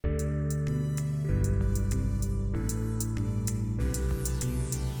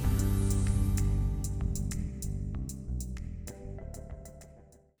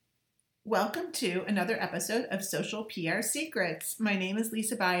Welcome to another episode of Social PR Secrets. My name is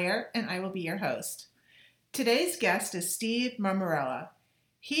Lisa Bayer, and I will be your host. Today's guest is Steve Marmarella.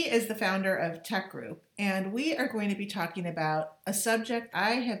 He is the founder of Tech Group, and we are going to be talking about a subject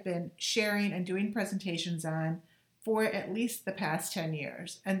I have been sharing and doing presentations on for at least the past 10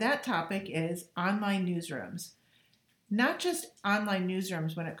 years, and that topic is online newsrooms. Not just online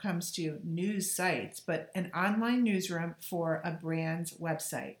newsrooms when it comes to news sites, but an online newsroom for a brand's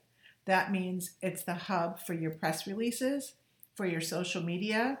website. That means it's the hub for your press releases, for your social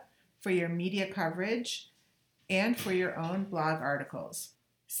media, for your media coverage, and for your own blog articles.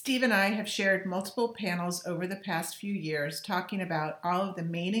 Steve and I have shared multiple panels over the past few years talking about all of the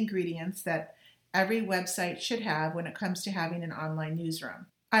main ingredients that every website should have when it comes to having an online newsroom.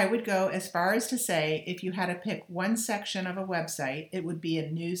 I would go as far as to say if you had to pick one section of a website, it would be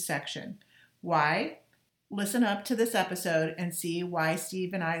a news section. Why? Listen up to this episode and see why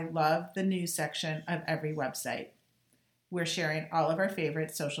Steve and I love the news section of every website. We're sharing all of our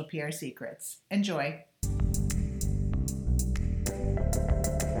favorite social PR secrets. Enjoy.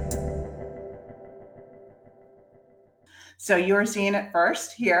 So you're seeing it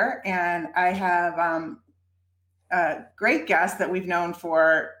first here, and I have a great guest that we've known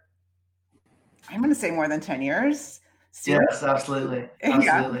for, I'm going to say more than 10 years. Steve? Yes, absolutely.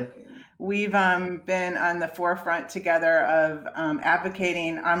 Absolutely. Yeah. We've been on the forefront together of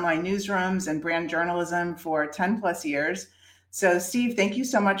advocating online newsrooms and brand journalism for 10 plus years. So Steve, thank you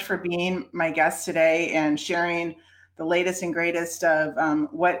so much for being my guest today and sharing the latest and greatest of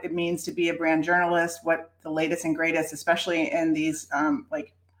what it means to be a brand journalist, what the latest and greatest, especially in these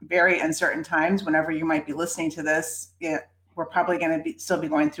very uncertain times. Whenever you might be listening to this, we're probably going to still be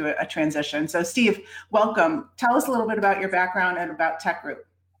going through a transition. So Steve, welcome. Tell us a little bit about your background and about Tech Group.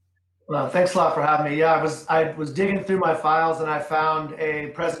 Well, thanks a lot for having me. Yeah, I was digging through my files and I found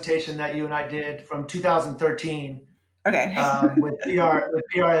a presentation that you and I did from 2013. Okay. with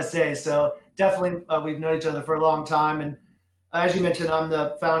PRSA. So definitely we've known each other for a long time. And as you mentioned, I'm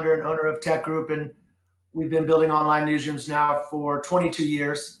the founder and owner of Tech Group, and we've been building online newsrooms now for 22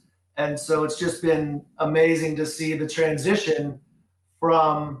 years. And so it's just been amazing to see the transition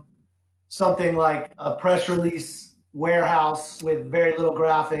from something like a press release warehouse with very little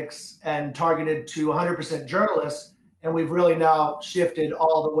graphics and targeted to 100% journalists. And we've really now shifted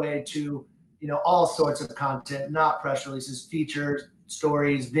all the way to, all sorts of content, not press releases, features,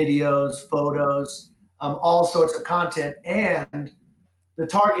 stories, videos, photos, all sorts of content. And the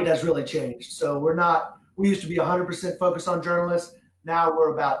target has really changed. So we used to be 100% focused on journalists. Now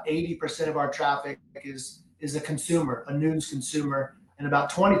we're about 80% of our traffic is a consumer, a news consumer, and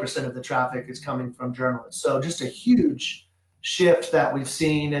about 20% of the traffic is coming from journalists. So just a huge shift that we've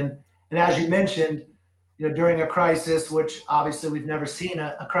seen. And as you mentioned, during a crisis, which obviously we've never seen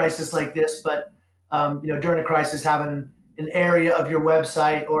a crisis like this, but during a crisis, having an area of your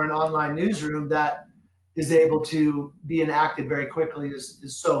website or an online newsroom that is able to be enacted very quickly is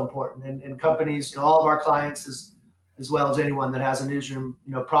so important. And companies, all of our clients, as well as anyone that has a newsroom,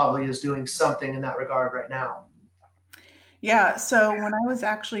 probably is doing something in that regard right now. Yeah. So when I was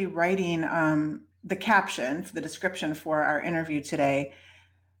actually writing the caption for the description for our interview today,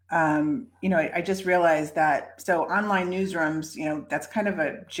 I just realized that, so online newsrooms, that's kind of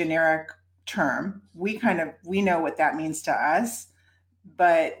a generic term. We know what that means to us,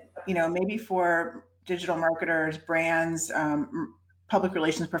 but, maybe for digital marketers, brands, public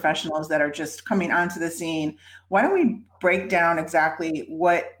relations professionals that are just coming onto the scene, why don't we break down exactly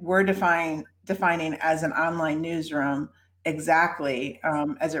what we're defining as an online newsroom exactly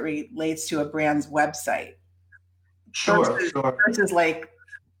as it relates to a brand's website? Sure. Versus like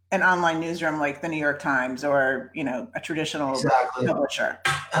an online newsroom like the New York Times or, a traditional publisher.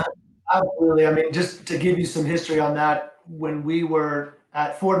 Absolutely. I mean, just to give you some history on that, when we were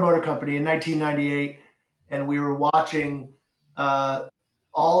at Ford Motor Company in 1998, and we were watching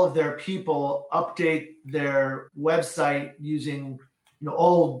all of their people update their website using,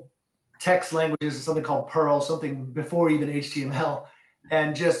 old text languages, something called Perl, something before even HTML,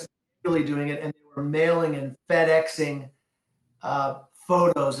 and just really doing it. And they were mailing and FedExing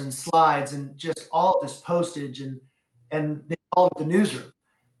photos and slides and just all of this postage, and they called it the newsroom.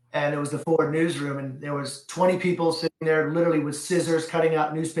 And it was the Ford newsroom, and there was 20 people sitting there literally with scissors cutting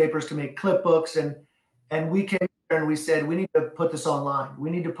out newspapers to make clipbooks. And we came here and we said, we need to put this online. We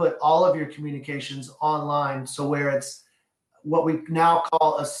need to put all of your communications online, so where it's what we now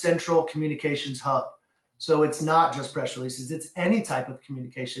call a central communications hub. So it's not just press releases, it's any type of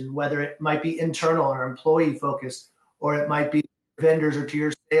communication, whether it might be internal or employee focused, or it might be vendors or to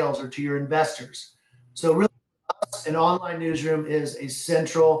your sales or to your investors. So really, an online newsroom is a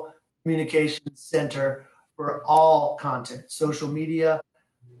central communications center for all content, social media,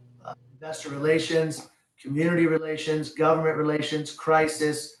 investor relations, community relations, government relations,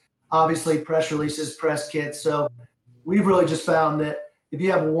 crisis, obviously press releases, press kits. So we've really just found that if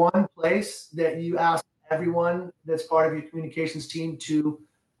you have one place that you ask everyone that's part of your communications team to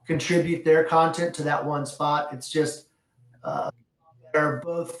contribute their content to that one spot, it's just better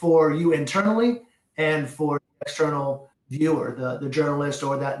both for you internally and for the external viewer, the journalist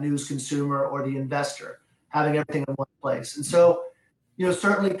or that news consumer or the investor, having everything in one place. And so,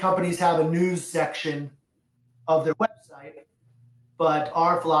 certainly companies have a news section of their website, but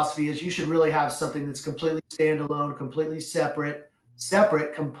our philosophy is you should really have something that's completely standalone, completely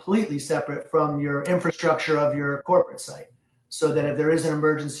completely separate from your infrastructure of your corporate site, so that if there is an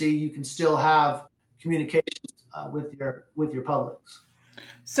emergency, you can still have communications with your publics.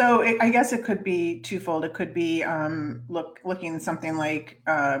 So I guess it could be twofold. It could be looking something like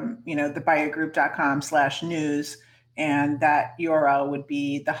thebuyergroup.com/news, and that URL would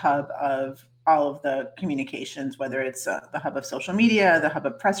be the hub of all of the communications, whether it's the hub of social media, the hub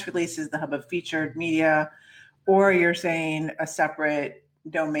of press releases, the hub of featured media, or you're saying a separate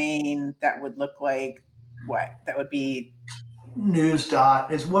domain that would look like what? That would be news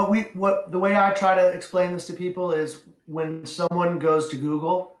dot is what the way I try to explain this to people is when someone goes to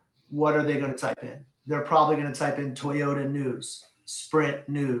Google, what are they going to type in? They're probably going to type in Toyota News, Sprint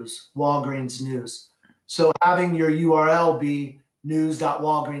News, Walgreens News. So having your URL be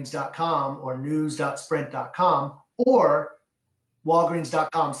news.walgreens.com or news.sprint.com or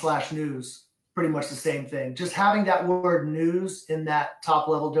walgreens.com/news, pretty much the same thing. Just having that word news in that top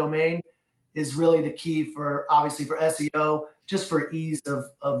level domain is really the key for, obviously, for SEO, just for ease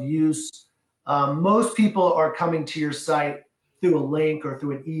of use. Most people are coming to your site through a link or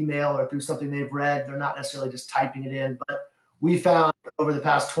through an email or through something they've read. They're not necessarily just typing it in. But we found over the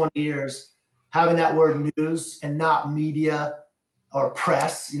past 20 years, having that word news and not media or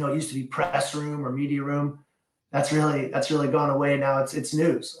press, it used to be press room or media room. That's really gone away now. It's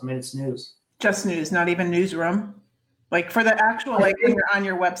news. I mean, it's news. Just news, not even newsroom. Like for the actual, like when you're on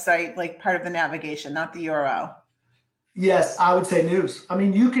your website, like part of the navigation, not the URL. Yes, I would say news. I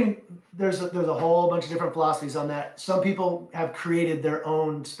mean, there's a whole bunch of different philosophies on that. Some people have created their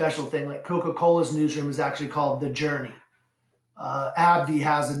own special thing. Like Coca-Cola's newsroom is actually called The Journey. AbbVie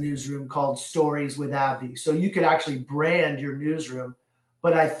has a newsroom called Stories with AbbVie. So you could actually brand your newsroom.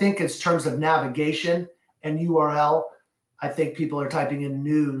 But I think in terms of navigation and URL, I think people are typing in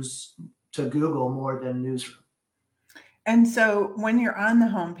news to Google more than newsroom. And so when you're on the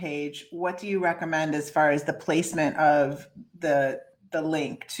homepage, what do you recommend as far as the placement of the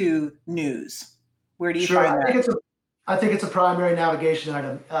link to news? Where do you find that? I think it's a primary navigation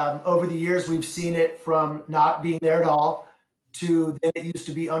item. Over the years, we've seen it from not being there at all to then it used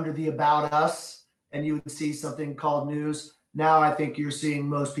to be under the About Us, and you would see something called news. Now I think you're seeing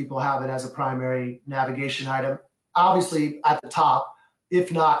most people have it as a primary navigation item. Obviously at the top,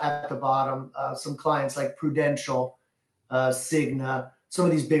 if not at the bottom. Some clients like Prudential, Cigna, some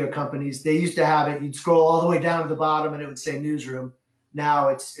of these bigger companies, they used to have it. You'd scroll all the way down to the bottom and it would say newsroom. Now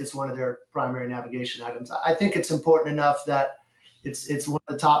it's one of their primary navigation items. I think it's important enough that it's one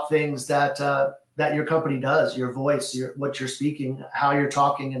of the top things that your company does. Your voice, what you're speaking, how you're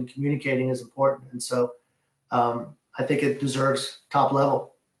talking and communicating is important. And so I think it deserves top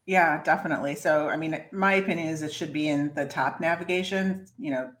level. Yeah, definitely. So, I mean, my opinion is it should be in the top navigation,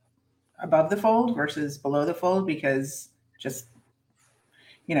 above the fold versus below the fold, because just,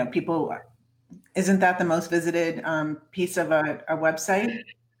 people, isn't that the most visited piece of a website?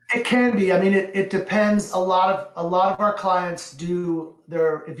 It can be. I mean, it depends. A lot of our clients do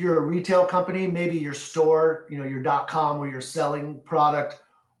if you're a retail company, maybe your store, your .com where you're selling product,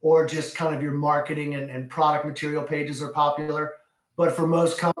 or just kind of your marketing and product material pages are popular. But for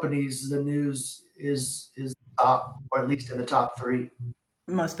most companies, the news is top, or at least in the top 3.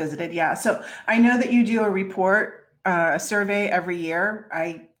 Most visited, yeah. So I know that you do a report, a survey every year.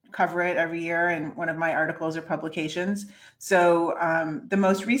 I cover it every year in one of my articles or publications. So the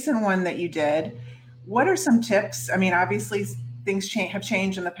most recent one that you did, what are some tips? I mean, obviously things have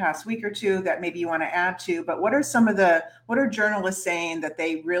changed in the past week or two that maybe you want to add to, but what are journalists saying that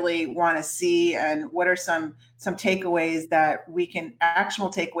they really want to see, and what are some takeaways actual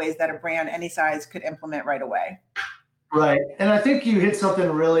takeaways that a brand any size could implement right away? Right. And I think you hit something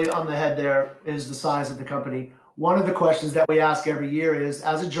really on the head there, is the size of the company. One of the questions that we ask every year is,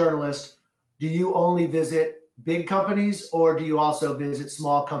 as a journalist, do you only visit big companies or do you also visit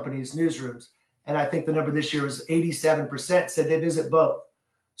small companies' newsrooms? And I think the number this year was 87% said they visit both.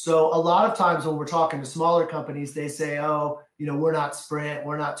 So a lot of times when we're talking to smaller companies, they say, oh, we're not Sprint,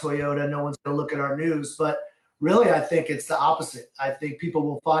 we're not Toyota, no one's going to look at our news. But really, I think it's the opposite. I think people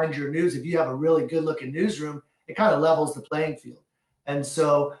will find your news. If you have a really good looking newsroom, it kind of levels the playing field. And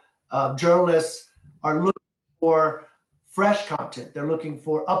so journalists are looking for fresh content. They're looking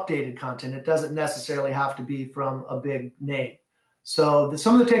for updated content. It doesn't necessarily have to be from a big name. So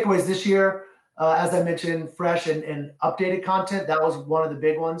some of the takeaways this year, as I mentioned, fresh and updated content, that was one of the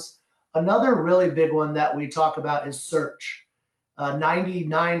big ones. Another really big one that we talk about is search.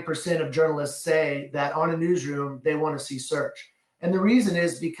 99% of journalists say that on a newsroom, they want to see search. And the reason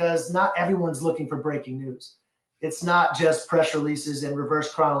is because not everyone's looking for breaking news. It's not just press releases in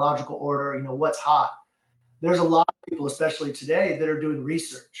reverse chronological order, what's hot. There's a lot of people, especially today, that are doing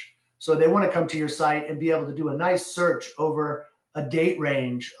research. So they want to come to your site and be able to do a nice search over a date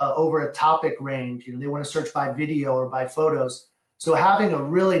range, over a topic range. They want to search by video or by photos. So having a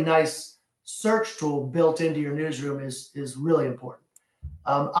really nice search tool built into your newsroom is really important.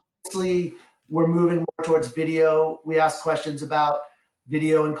 Obviously, we're moving more towards video. We ask questions about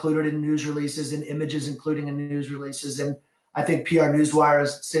video included in news releases and images including in news releases. And I think PR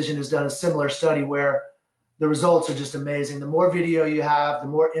Newswire's decision has done a similar study where the results are just amazing. The more video you have, the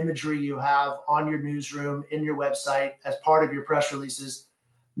more imagery you have on your newsroom, in your website, as part of your press releases,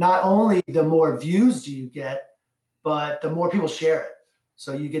 not only the more views do you get, but the more people share it.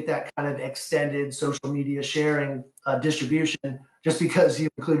 So you get that kind of extended social media sharing distribution just because you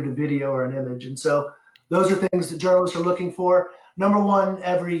included a video or an image. And so those are things that journalists are looking for. Number one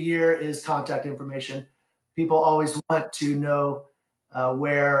every year is contact information. People always want to know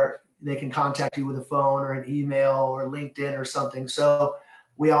where they can contact you with a phone or an email or LinkedIn or something. So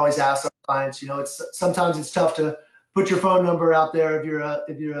we always ask our clients, sometimes it's tough to put your phone number out there if you're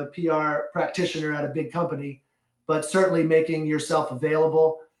a PR practitioner at a big company, but certainly making yourself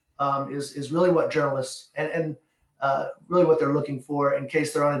available is really what journalists and really what they're looking for in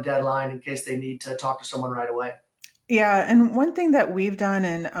case they're on a deadline, in case they need to talk to someone right away. Yeah, and one thing that we've done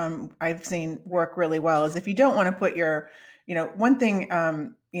and I've seen work really well is if you don't want to put your, one thing,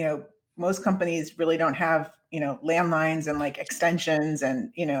 most companies really don't have, landlines and like extensions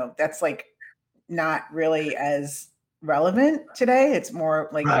and, that's like not really as relevant today. It's more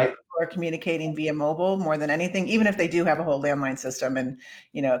like Right. people are communicating via mobile more than anything, even if they do have a whole landline system and,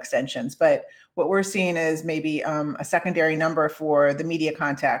 extensions. But what we're seeing is maybe a secondary number for the media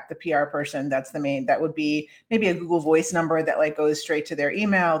contact, the PR person. That's the main, that would be maybe a Google Voice number that like goes straight to their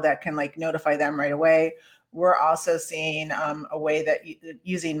email that can like notify them right away. We're also seeing a way that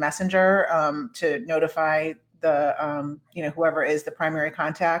using Messenger to notify the, whoever is the primary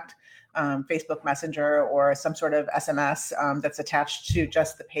contact, Facebook Messenger or some sort of SMS that's attached to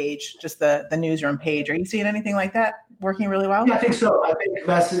just the page, just the newsroom page. Are you seeing anything like that working really well? Yeah, I think so. I think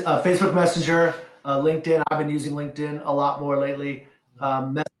Facebook Messenger, LinkedIn, I've been using LinkedIn a lot more lately.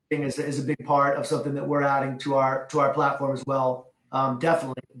 Messaging is a big part of something that we're adding to our platform as well.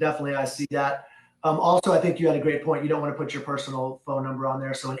 Definitely I see that. Also, I think you had a great point. You don't want to put your personal phone number on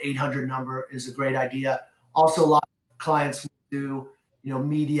there. So an 800 number is a great idea. Also, a lot of clients do,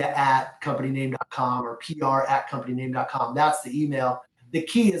 media@companyname.com or PR@companyname.com. That's the email. The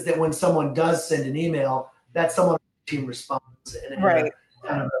key is that when someone does send an email, that someone on the team responds in a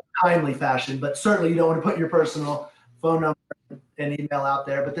kind of a timely fashion. But certainly you don't want to put your personal phone number and email out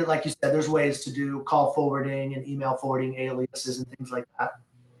there. But then, like you said, there's ways to do call forwarding and email forwarding aliases and things like that.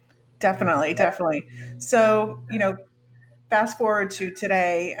 Definitely. So, fast forward to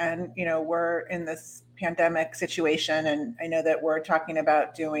today and, we're in this pandemic situation. And I know that we're talking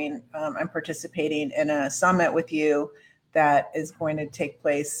about doing, I'm participating in a summit with you that is going to take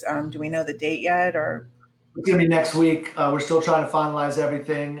place. Do we know the date yet or? It's going to be next week. We're still trying to finalize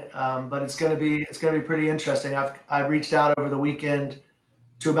everything, but it's going to be pretty interesting. I've reached out over the weekend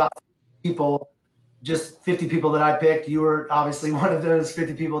to about 50 people, just 50 people that I picked. You were obviously one of those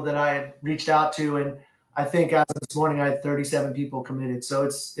 50 people that I had reached out to, and I think as of this morning I had 37 people committed. So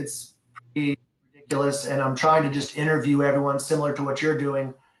it's pretty ridiculous, and I'm trying to just interview everyone similar to what you're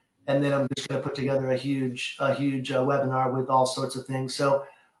doing, and then I'm just going to put together a huge webinar with all sorts of things. So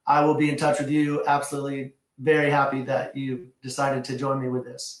I will be in touch with you. Absolutely. Very happy that you decided to join me with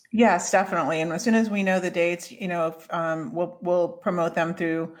this. Yes, definitely. And as soon as we know the dates, we'll promote them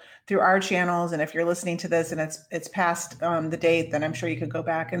through our channels. And if you're listening to this and it's past the date, then I'm sure you could go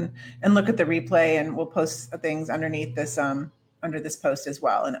back and look at the replay, and we'll post things underneath this under this post as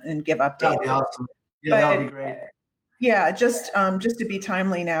well and give updates. That'd be awesome. Yeah, that'd be great. Yeah, just to be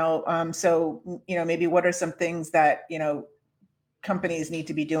timely now. So maybe what are some things that companies need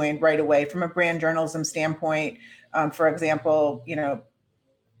to be doing right away from a brand journalism standpoint? For example,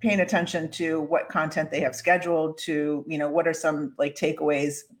 paying attention to what content they have scheduled to, what are some like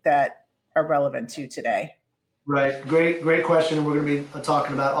takeaways that are relevant to today? Right. Great question. We're going to be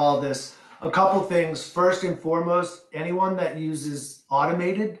talking about all of this. A couple things. First and foremost, anyone that uses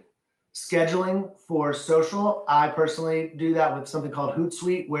automated scheduling for social, I personally do that with something called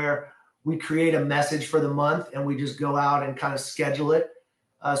Hootsuite, where we create a message for the month and we just go out and kind of schedule it.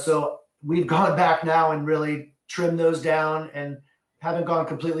 So we've gone back now and really trimmed those down and haven't gone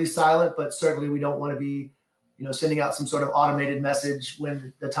completely silent, but certainly we don't want to be, sending out some sort of automated message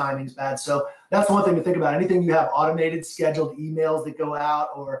when the timing's bad. So that's one thing to think about. Anything you have automated scheduled emails that go out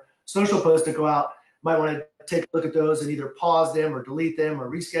or social posts that go out, might want to take a look at those and either pause them or delete them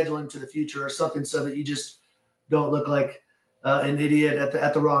or reschedule them to the future or something so that you just don't look like an idiot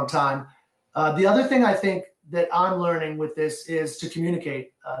at the wrong time. The other thing I think that I'm learning with this is to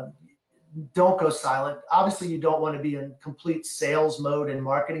communicate. Don't go silent. Obviously, you don't want to be in complete sales mode and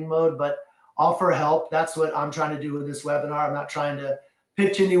marketing mode, but offer help. That's what I'm trying to do with this webinar. I'm not trying to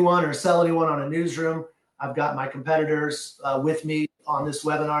pitch anyone or sell anyone on a newsroom. I've got my competitors with me on this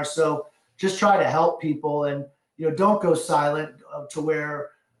webinar. So just try to help people and, don't go silent to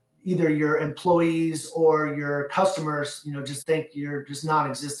where either your employees or your customers, just think you're just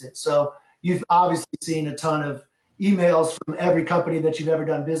non-existent. So you've obviously seen a ton of emails from every company that you've ever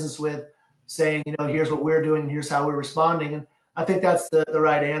done business with saying, here's what we're doing, here's how we're responding. And I think that's the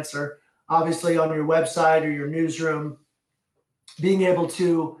right answer. Obviously on your website or your newsroom, being able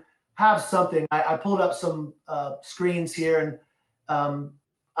to have something, I pulled up some screens here and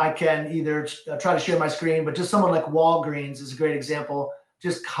I can either try to share my screen, but just someone like Walgreens is a great example,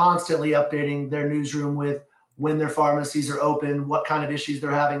 just constantly updating their newsroom with when their pharmacies are open, what kind of issues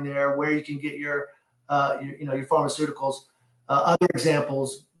they're having there, where you can get your pharmaceuticals. Other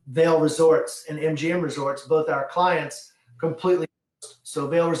examples, Vail Resorts and MGM Resorts, both our clients, completely. So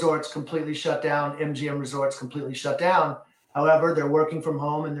Vail Resorts completely shut down, MGM Resorts completely shut down. However, they're working from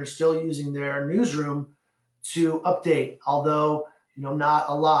home and they're still using their newsroom to update, although not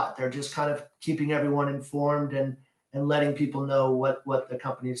a lot. They're just kind of keeping everyone informed and letting people know what the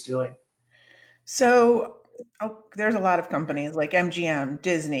company is doing. So there's a lot of companies like MGM,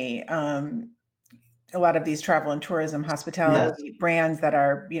 Disney, a lot of these travel and tourism, hospitality brands that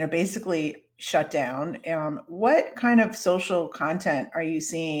are, basically shut down. What kind of social content are you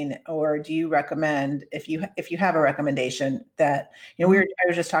seeing, or do you recommend if you have a recommendation that, I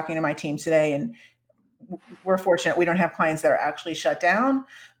was just talking to my team today, and we're fortunate we don't have clients that are actually shut down,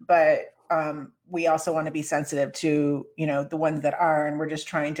 but we also want to be sensitive to, the ones that are, and we're just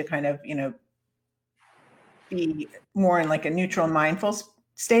trying to kind of, be more in like a neutral, mindful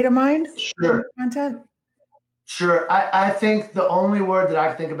state of mind. Sure. Content. Sure. I think the only word that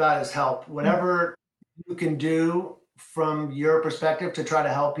I think about is help. Whatever you can do from your perspective to try to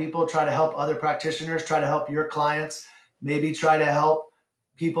help people, try to help other practitioners, try to help your clients, maybe try to help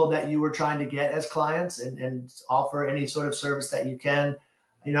people that you were trying to get as clients and offer any sort of service that you can.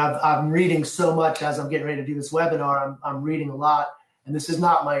 I'm reading so much as I'm getting ready to do this webinar. I'm reading a lot, and this is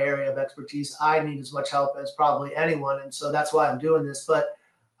not my area of expertise. I need as much help as probably anyone, and so that's why I'm doing this. But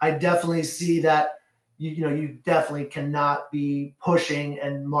I definitely see that you definitely cannot be pushing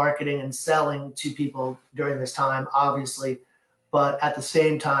and marketing and selling to people during this time, obviously. But at the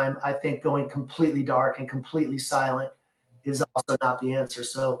same time, I think going completely dark and completely silent is also not the answer.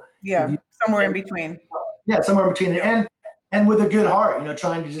 So somewhere in between. Yeah, somewhere in between, and with a good heart,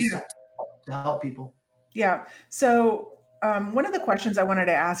 trying to just to help people. Yeah. So one of the questions I wanted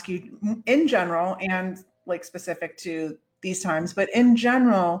to ask you in general, and like specific to these times, but in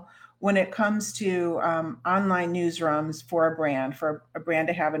general, when it comes to online newsrooms for a brand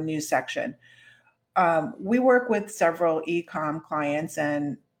to have a news section, we work with several e-com clients,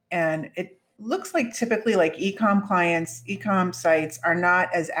 and it looks like typically like e-com clients, e-com sites are not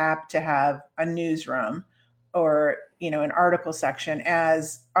as apt to have a newsroom or an article section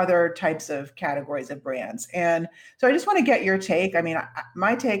as other types of categories of brands. And so I just want to get your take. I mean,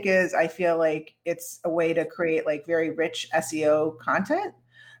 my take is I feel like it's a way to create like very rich SEO content.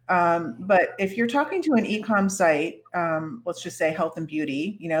 But if you're talking to an e-com site, let's just say health and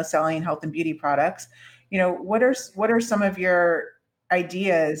beauty, selling health and beauty products, what are some of your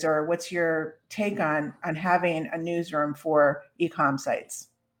ideas, or what's your take on having a newsroom for e-com sites?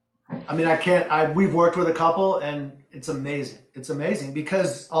 I mean, we've worked with a couple, and it's amazing. It's amazing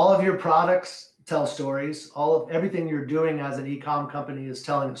because all of your products tell stories. Everything you're doing as an e-com company is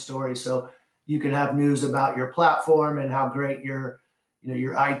telling a story. So you can have news about your platform and how great your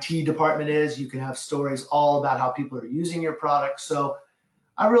IT department is. You can have stories all about how people are using your product. So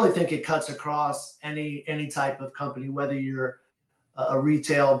I really think it cuts across any type of company, whether you're a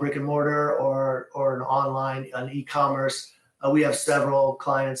retail brick and mortar or an online, an e-commerce. We have several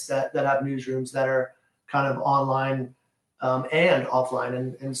clients that have newsrooms that are kind of online and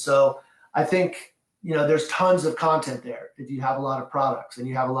offline. And so I think, there's tons of content there if you have a lot of products and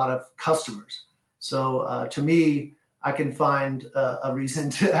you have a lot of customers. So to me, I can find a reason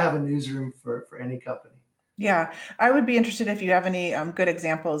to have a newsroom for any company. Yeah, I would be interested if you have any good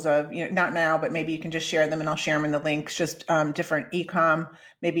examples of, not now, but maybe you can just share them and I'll share them in the links, just different e-com,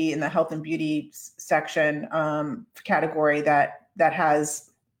 maybe in the health and beauty section category that has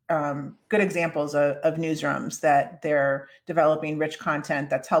good examples of newsrooms that they're developing rich content,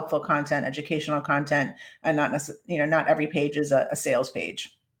 that's helpful content, educational content, and not every page is a sales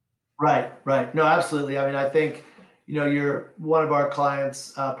page. Right. No, absolutely. I mean, I think, you're one of our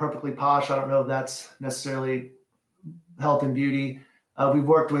clients, Perfectly Posh. I don't know if that's necessarily health and beauty. We've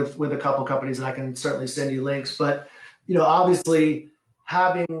worked with a couple companies, and I can certainly send you links. But, obviously,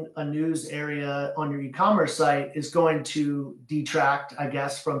 having a news area on your e-commerce site is going to detract, I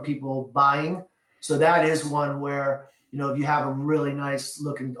guess, from people buying. So that is one where, if you have a really nice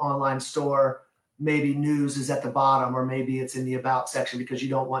looking online store, maybe news is at the bottom, or maybe it's in the about section because you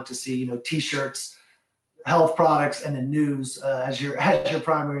don't want to see, t-shirts, health products, and the news as your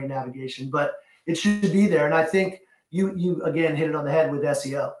primary navigation. But it should be there. And I think you again hit it on the head with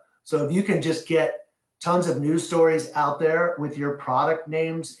SEO. So if you can just get tons of news stories out there with your product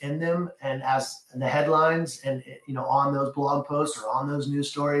names in them and as the headlines and on those blog posts or on those news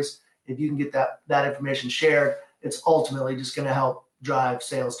stories, if you can get that information shared, it's ultimately just going to help drive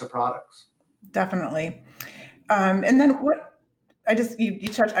sales to products. Definitely. And then you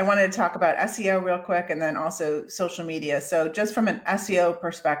touched, I wanted to talk about SEO real quick and then also social media. So just from an SEO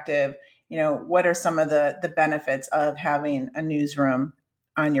perspective, what are some of the benefits of having a newsroom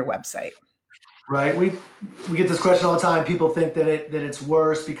on your website? Right. We get this question all the time. People think that it's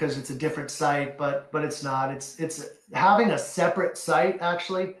worse because it's a different site, but it's not. It's having a separate site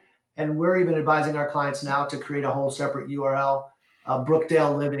actually. And we're even advising our clients now to create a whole separate URL.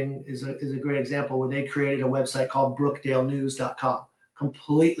 Brookdale Living is a great example where they created a website called brookdalenews.com,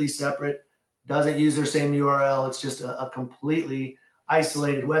 completely separate, doesn't use their same URL. It's just a completely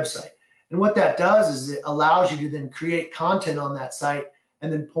isolated website. And what that does is it allows you to then create content on that site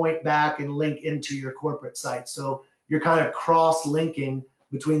and then point back and link into your corporate site. So you're kind of cross-linking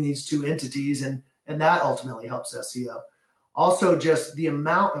between these two entities, and that ultimately helps SEO. Also, just the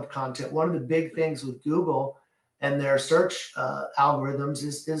amount of content. One of the big things with Google and their search algorithms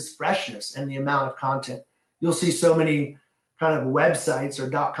is freshness and the amount of content. You'll see so many kind of websites or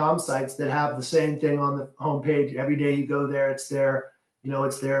 .com sites that have the same thing on the homepage. Every day you go there, it's their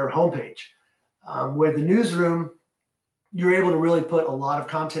homepage. Where the newsroom, you're able to really put a lot of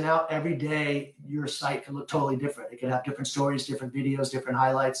content out. Every day, your site can look totally different. It can have different stories, different videos, different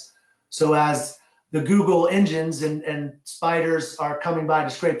highlights. So as the Google engines and spiders are coming by to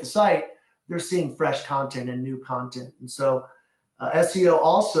scrape the site, they're seeing fresh content and new content. And so SEO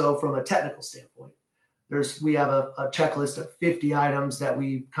also from a technical standpoint, we have a checklist of 50 items that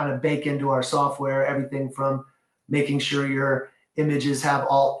we kind of bake into our software, everything from making sure your images have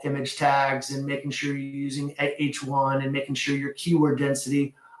alt image tags and making sure you're using H1 and making sure your keyword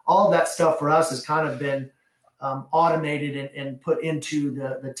density, all of that stuff for us has kind of been automated and put into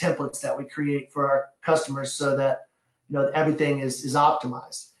the templates that we create for our customers so that everything is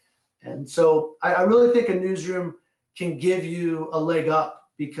optimized. And so I really think a newsroom can give you a leg up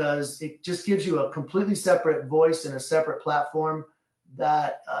because it just gives you a completely separate voice and a separate platform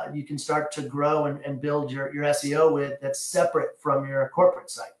that you can start to grow and build your SEO with that's separate from your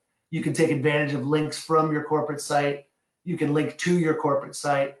corporate site. You can take advantage of links from your corporate site. You can link to your corporate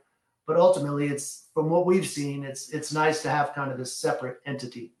site. But ultimately, it's from what we've seen, it's nice to have kind of this separate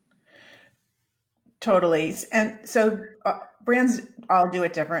entity. Totally. And so brands all do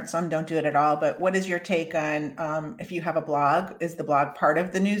it different. Some don't do it at all. But what is your take on if you have a blog? Is the blog part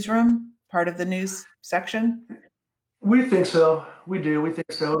of the newsroom, part of the news section? We think so. We do. We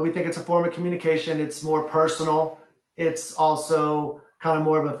think so. We think it's a form of communication. It's more personal. It's also kind of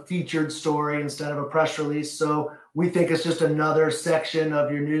more of a featured story instead of a press release. So we think it's just another section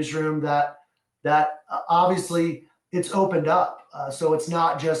of your newsroom that obviously it's opened up. So it's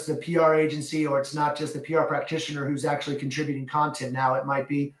not just the PR agency or it's not just the PR practitioner who's actually contributing content. Now it might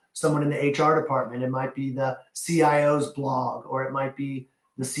be someone in the HR department. It might be the CIO's blog, or it might be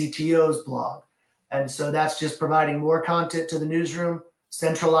the CTO's blog. And so that's just providing more content to the newsroom,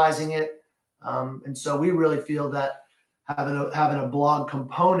 centralizing it. And so we really feel that having a blog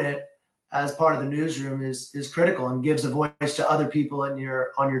component as part of the newsroom is critical and gives a voice to other people on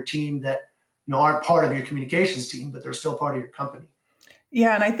your team that aren't part of your communications team, but they're still part of your company.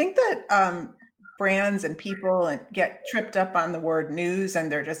 Yeah, and I think that brands and people get tripped up on the word news,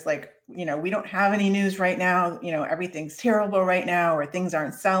 and they're just like, we don't have any news right now. Everything's terrible right now, or things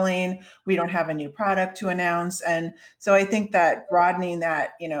aren't selling. We don't have a new product to announce. And so I think that broadening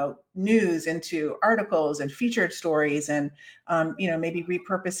that, news into articles and featured stories, and maybe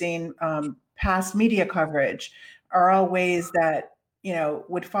repurposing past media coverage are all ways that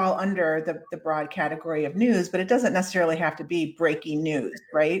would fall under the broad category of news, but it doesn't necessarily have to be breaking news,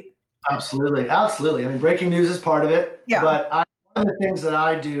 right? Absolutely, absolutely. I mean, breaking news is part of it, Yeah. but one of the things that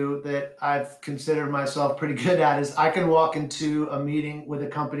I do that I've considered myself pretty good at is I can walk into a meeting with a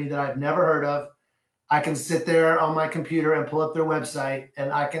company that I've never heard of. I can sit there on my computer and pull up their website,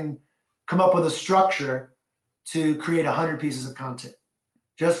 and I can come up with a structure to create 100 pieces of content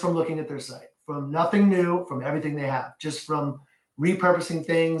just from looking at their site, from nothing new, from everything they have, just from repurposing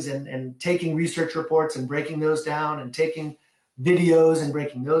things and taking research reports and breaking those down and taking videos and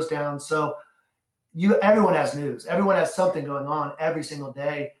breaking those down. So everyone has news. Everyone has something going on every single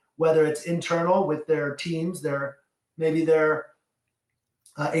day, whether it's internal with their teams, maybe their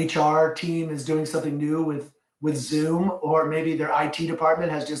HR team is doing something new with Zoom, or maybe their IT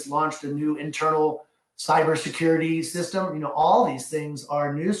department has just launched a new internal cybersecurity system. All these things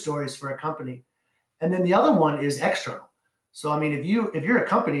are news stories for a company. And then the other one is external. So I mean, if you're a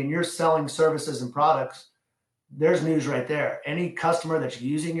company and you're selling services and products, there's news right there. Any customer that's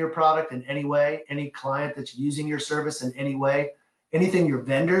using your product in any way, any client that's using your service in any way, anything your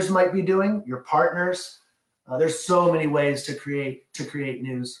vendors might be doing, your partners, there's so many ways to create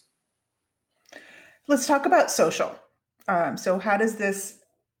news. Let's talk about social. So how does this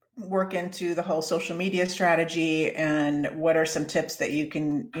work into the whole social media strategy, and what are some tips that you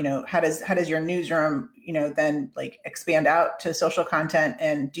can, how does your newsroom, then like expand out to social content?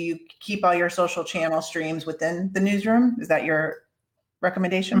 And do you keep all your social channel streams within the newsroom? Is that your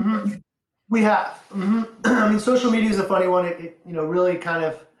recommendation? Mm-hmm. We have. Mm-hmm. I mean, social media is a funny one. It really kind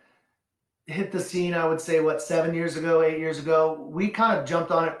of hit the scene, I would say, 7 years ago, 8 years ago. We kind of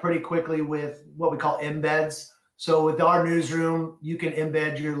jumped on it pretty quickly with what we call embeds. So with our newsroom, you can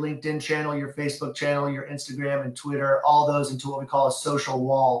embed your LinkedIn channel, your Facebook channel, your Instagram and Twitter, all those into what we call a social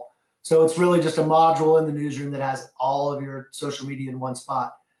wall. So it's really just a module in the newsroom that has all of your social media in one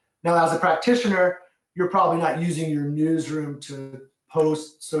spot. Now, as a practitioner, you're probably not using your newsroom to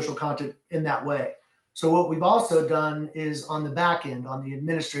post social content in that way. So what we've also done is on the back end, on the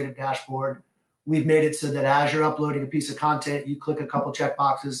administrative dashboard, we've made it so that as you're uploading a piece of content, you click a couple check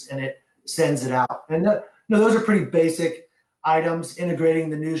boxes and it sends it out. And those are pretty basic items, integrating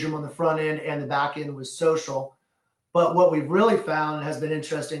the newsroom on the front end and the back end with social. But what we've really found has been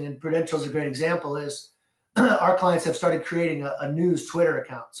interesting, and Prudential is a great example, is our clients have started creating a news Twitter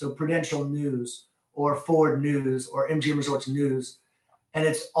account. So Prudential News or Ford News or MGM Resorts News. And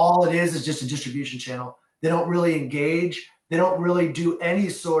it's all it is just a distribution channel. They don't really engage. They don't really do any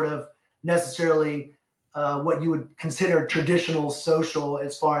sort of necessarily what you would consider traditional social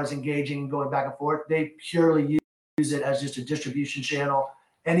as far as engaging and going back and forth. They purely use it as just a distribution channel.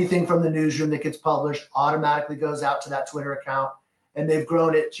 Anything from the newsroom that gets published automatically goes out to that Twitter account. And they've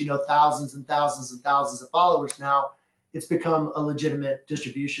grown it, thousands and thousands and thousands of followers now. It's become a legitimate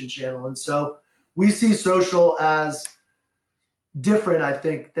distribution channel. And so we see social as different, I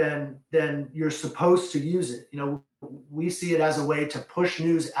think, than you're supposed to use it. We see it as a way to push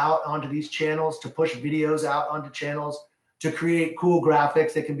news out onto these channels, to push videos out onto channels, to create cool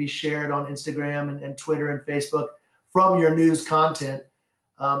graphics that can be shared on Instagram and Twitter and Facebook from your news content.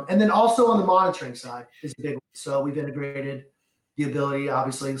 And then also on the monitoring side is a big one. So we've integrated the ability,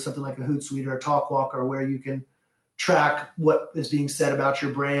 obviously, something like a Hootsuite or a Talkwalker, where you can track what is being said about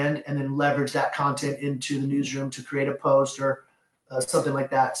your brand and then leverage that content into the newsroom to create a post or something like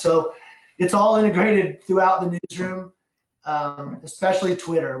that. So it's all integrated throughout the newsroom, especially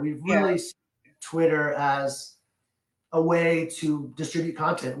Twitter. We've really seen Twitter as a way to distribute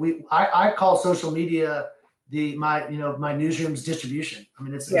content. I call social media my newsroom's distribution. I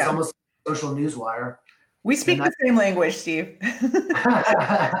mean, it's almost like a social newswire. We speak the same language, Steve.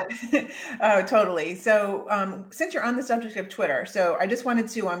 Oh, totally. So since you're on the subject of Twitter, so I just wanted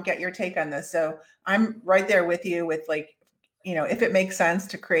to get your take on this. So I'm right there with you with if it makes sense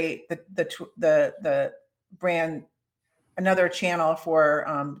to create the brand, another channel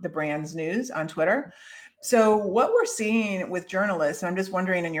for the brand's news on Twitter. So what we're seeing with journalists, and I'm just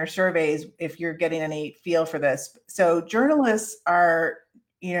wondering in your surveys if you're getting any feel for this. So journalists are,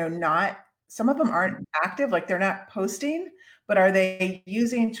 some of them aren't active, like they're not posting, but are they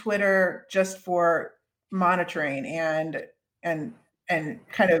using Twitter just for monitoring and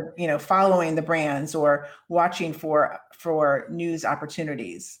kind of, following the brands or watching for news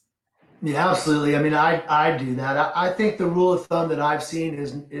opportunities? Yeah, absolutely. I mean, I do that. I think the rule of thumb that I've seen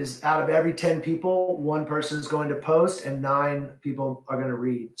is out of every 10 people, one person is going to post and 9 people are going to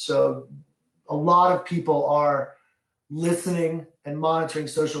read. So a lot of people are listening and monitoring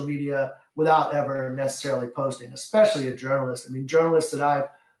social media without ever necessarily posting, especially a journalist. I mean, journalists that I've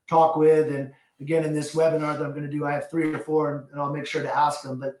talked with, and again, in this webinar that I'm going to do, I have 3 or 4, and I'll make sure to ask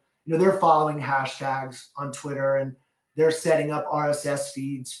them, but they're following hashtags on Twitter, and they're setting up RSS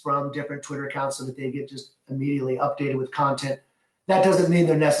feeds from different Twitter accounts so that they get just immediately updated with content. That doesn't mean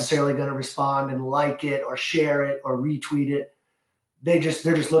they're necessarily going to respond and like it or share it or retweet it. They're just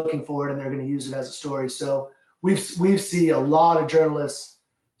looking for it, and they're going to use it as a story. So we've seen a lot of journalists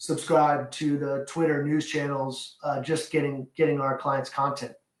subscribe to the Twitter news channels, just getting our clients'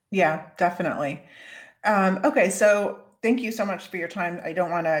 content. Yeah, definitely. Okay, so thank you so much for your time. I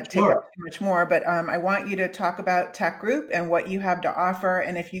don't want to take up too much more, but I want you to talk about Tech Group and what you have to offer.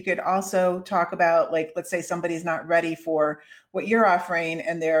 And if you could also talk about, like, let's say somebody's not ready for what you're offering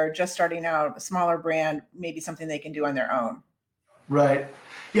and they're just starting out, a smaller brand, maybe something they can do on their own. Right.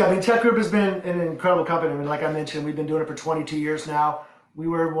 Yeah, I mean, Tech Group has been an incredible company. I mean, like I mentioned, we've been doing it for 22 years now. We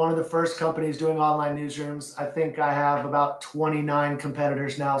were one of the first companies doing online newsrooms. I think I have about 29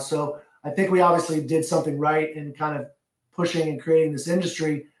 competitors now. So I think we obviously did something right in kind of pushing and creating this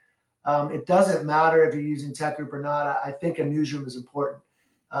industry. It doesn't matter if you're using Tech Group or not. I think a newsroom is important.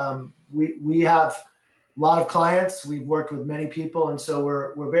 We have a lot of clients. We've worked with many people, and so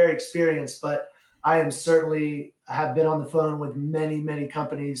we're very experienced. But I am certainly have been on the phone with many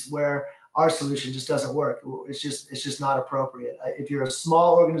companies where our solution just doesn't work. It's just not appropriate. If you're a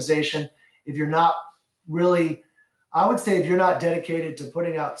small organization, if you're not really, I would say if you're not dedicated to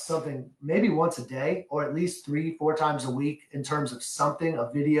putting out something maybe once a day or at least 3-4 times a week in terms of something,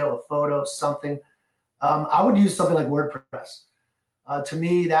 a video, a photo, something, I would use something like WordPress. To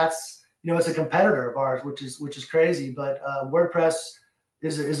me, that's, it's a competitor of ours, which is crazy, but WordPress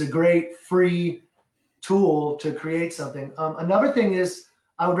is a great free tool to create something. Another thing is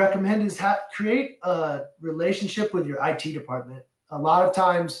I would recommend is create a relationship with your IT department. A lot of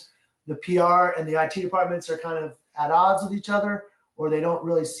times the PR and the IT departments are kind of at odds with each other, or they don't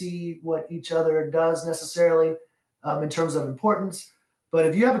really see what each other does necessarily in terms of importance. But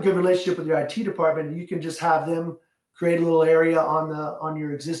if you have a good relationship with your IT department, you can just have them create a little area on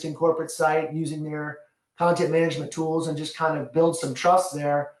your existing corporate site using their content management tools and just kind of build some trust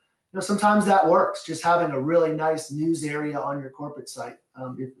there. Sometimes that works, just having a really nice news area on your corporate site,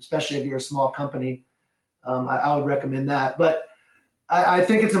 especially if you're a small company. I would recommend that. But I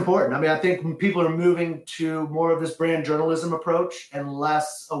think it's important. I mean, I think when people are moving to more of this brand journalism approach and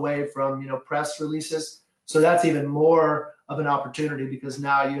less away from, press releases. So that's even more of an opportunity because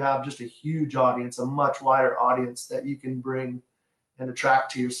now you have just a huge audience, a much wider audience that you can bring and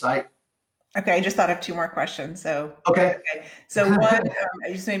attract to your site. Okay, I just thought of 2 more questions. So okay. So one,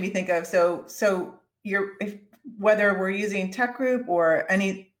 it just made me think of whether we're using Tech Group or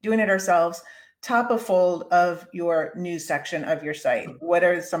doing it ourselves, top of fold of your news section of your site. What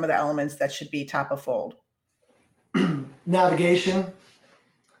are some of the elements that should be top of fold? Navigation.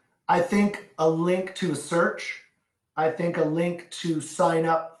 I think a link to a search. I think a link to sign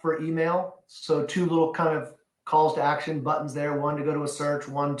up for email. So 2 little kind of calls to action buttons there. One to go to a search,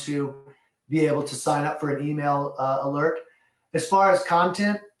 one to be able to sign up for an email alert. As far as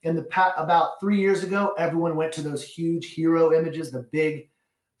content, about 3 years ago, everyone went to those huge hero images, the big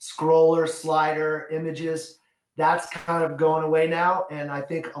scroller slider images. That's kind of going away now. And I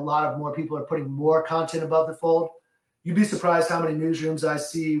think a lot of more people are putting more content above the fold. You'd be surprised how many newsrooms I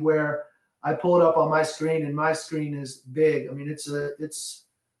see where I pull it up on my screen and my screen is big. I mean, it's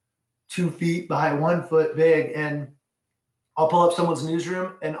 2 feet by 1 foot big, and I'll pull up someone's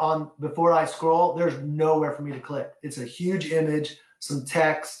newsroom, and before I scroll, there's nowhere for me to click. It's a huge image, some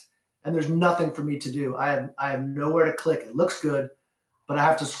text, and there's nothing for me to do. I have nowhere to click. It looks good, but I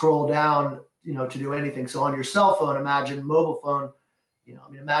have to scroll down, to do anything. So on your cell phone, imagine mobile phone,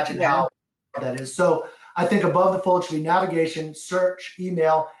 imagine how that is. So I think above the fold should be navigation, search,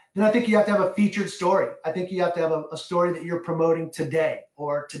 email. Then I think you have to have a featured story. I think you have to have a story that you're promoting today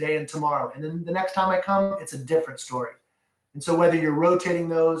or today and tomorrow. And then the next time I come, it's a different story. And so whether you're rotating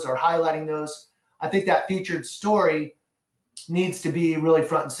those or highlighting those, I think that featured story needs to be really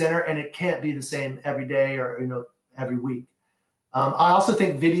front and center, and it can't be the same every day or every week. I also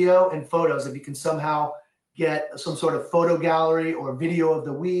think video and photos, if you can somehow get some sort of photo gallery or video of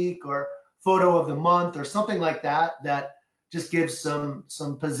the week or photo of the month or something like that, that just gives some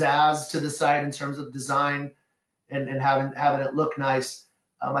pizzazz to the site in terms of design and having it look nice.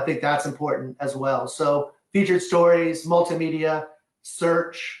 I think that's important as well. So featured stories, multimedia,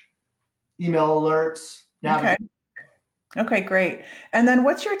 search, email alerts, Okay. navigate. Okay, great. And then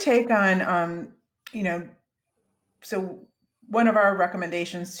what's your take on, so one of our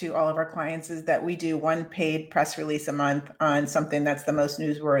recommendations to all of our clients is that we do one paid press release a month on something that's the most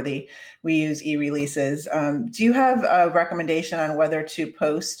newsworthy. We use e-releases. Do you have a recommendation on whether to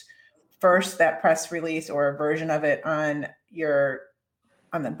post first that press release or a version of it on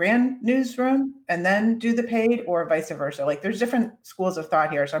the brand newsroom and then do the paid, or vice versa? Like, there's different schools of thought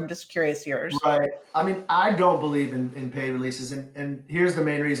here, so I'm just curious yours. Right. I mean, I don't believe in paid releases, and here's the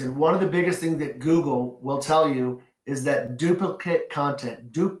main reason. One of the biggest things that Google will tell you is that duplicate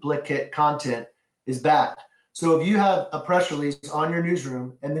content is bad. So if you have a press release on your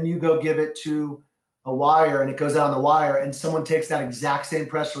newsroom and then you go give it to a wire and it goes out on the wire and someone takes that exact same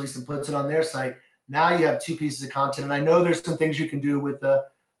press release and puts it on their site, now you have two pieces of content. And I know there's some things you can do with the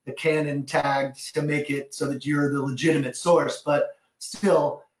Canon tag to make it so that you're the legitimate source, but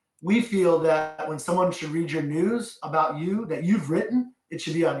still, we feel that when someone should read your news about you that you've written, it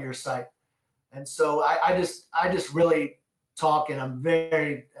should be on your site. And so I just really talk, and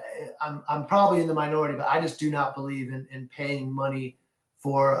I'm probably in the minority, but I just do not believe in paying money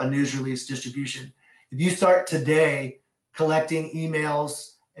for a news release distribution. If you start today collecting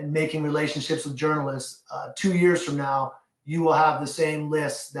emails and making relationships with journalists, 2 years from now, you will have the same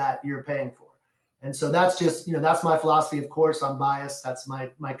list that you're paying for. And so that's just, that's my philosophy. Of course, I'm biased. That's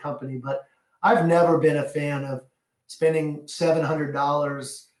my company, but I've never been a fan of spending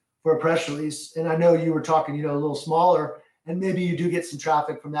 $700 for a press release. And I know you were talking, a little smaller, and maybe you do get some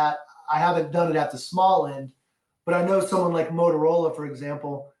traffic from that. I haven't done it at the small end, but I know someone like Motorola, for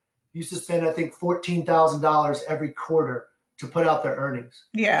example, used to spend, I think, $14,000 every quarter to put out their earnings.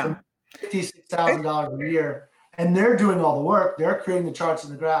 Yeah. So $56,000 a year. And they're doing all the work. They're creating the charts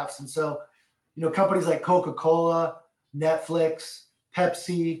and the graphs. And so, companies like Coca-Cola, Netflix,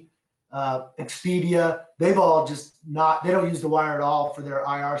 Pepsi, Expedia, they've all they don't use the wire at all for their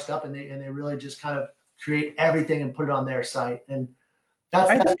IR stuff. And they really just kind of create everything and put it on their site. And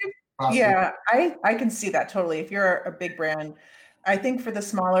that's yeah, I can see that totally. If you're a big brand, I think for the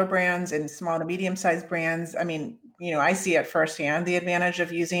smaller brands and small to medium-sized brands, I mean, I see it firsthand, the advantage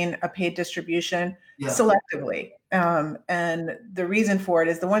of using a paid distribution selectively. And the reason for it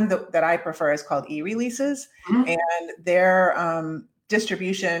is the one that I prefer is called e-releases. Mm-hmm. And their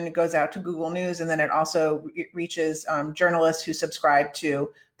distribution goes out to Google News, and then it also reaches journalists who subscribe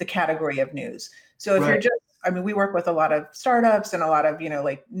to the category of news. So if you're we work with a lot of startups and a lot of,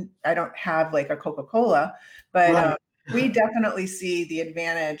 I don't have like a Coca-Cola, but we definitely see the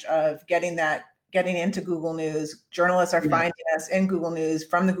advantage of getting into Google News. Journalists are finding us in Google News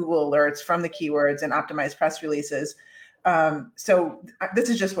from the Google alerts, from the keywords and optimized press releases. So this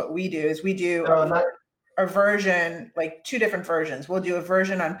is just what we do is we do a version, like two different versions. We'll do a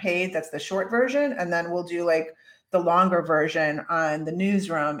version on paid, that's the short version. And then we'll do like the longer version on the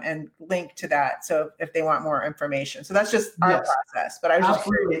newsroom and link to that. So if they want more information, so that's just our process. But I was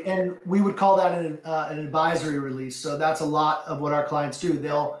absolutely, and we would call that an advisory release. So that's a lot of what our clients do.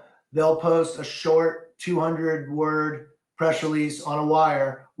 They'll post a short 200-word press release on a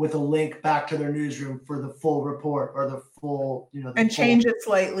wire with a link back to their newsroom for the full report or the full, change it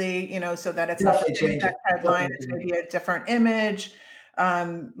slightly, so that it's not the exact headline. It's maybe a different image.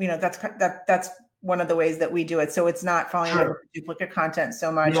 That's one of the ways that we do it. So it's not falling into duplicate content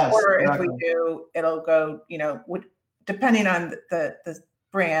so much. Yes, or exactly. If we do, it'll go, depending on the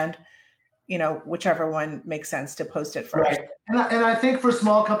brand, whichever one makes sense to post it first. Right. And I think for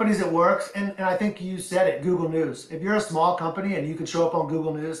small companies it works. And I think you said it, Google News. If you're a small company and you can show up on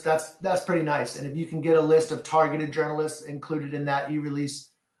Google News, that's pretty nice. And if you can get a list of targeted journalists included in that e-release,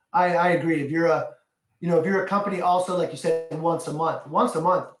 I agree. If you're a company also, like you said, once a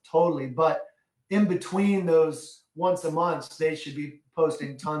month, totally. But in between those once a month, they should be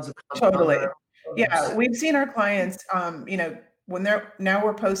posting tons of content. Totally. Yeah. We've seen our clients, when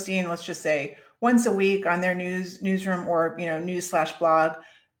we're posting, let's just say once a week on their newsroom or, news/blog,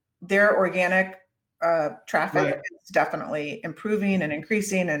 their organic traffic is definitely improving and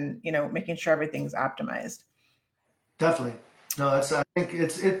increasing and, making sure everything's optimized. Definitely. No, I think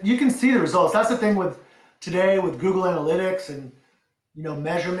you can see the results. That's the thing with today with Google Analytics and,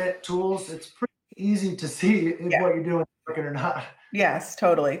 measurement tools. It's pretty easy to see if what you're doing is working or not. Yes,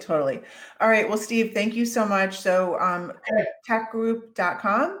 totally. All right. Well, Steve, thank you so much. So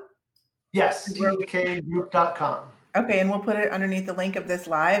techgroup.com? Yes, tekkgroup.com. Okay, and we'll put it underneath the link of this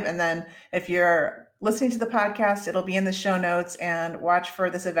live. And then if you're listening to the podcast, it'll be in the show notes, and watch for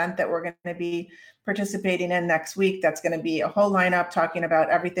this event that we're going to be participating in next week. That's going to be a whole lineup talking about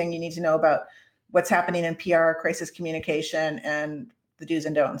everything you need to know about what's happening in PR, crisis communication, and the do's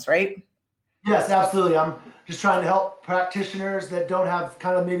and don'ts, right? Yes, absolutely. I'm just trying to help practitioners that don't have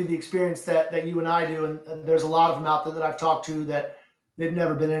kind of maybe the experience that you and I do. And there's a lot of them out there that I've talked to that they've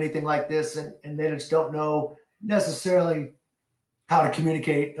never been anything like this, and they just don't know necessarily how to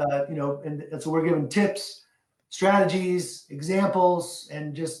communicate, and so we're giving tips, strategies, examples,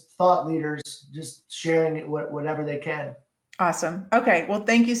 and just thought leaders, just sharing whatever they can. Awesome. Okay. Well,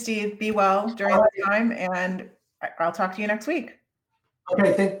 thank you, Steve. Be well during the time, and I'll talk to you next week.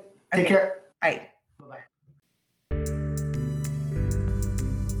 Okay. Take care. Bye. Bye-bye.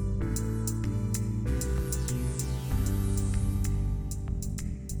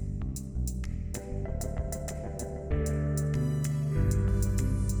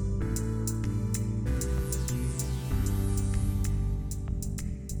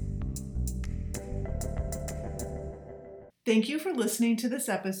 Thank you for listening to this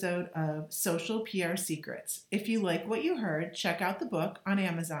episode of Social PR Secrets. If you like what you heard, check out the book on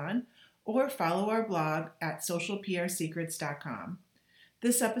Amazon or follow our blog at socialprsecrets.com.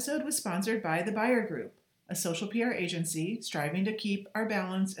 This episode was sponsored by The Buyer Group, a social PR agency striving to keep our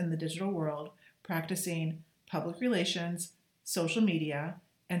balance in the digital world, practicing public relations, social media,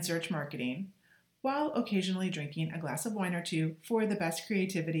 and search marketing, while occasionally drinking a glass of wine or two for the best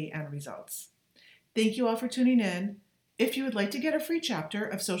creativity and results. Thank you all for tuning in. If you would like to get a free chapter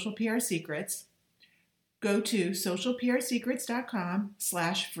of Social PR Secrets, go to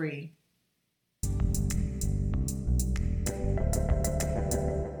socialprsecrets.com/free.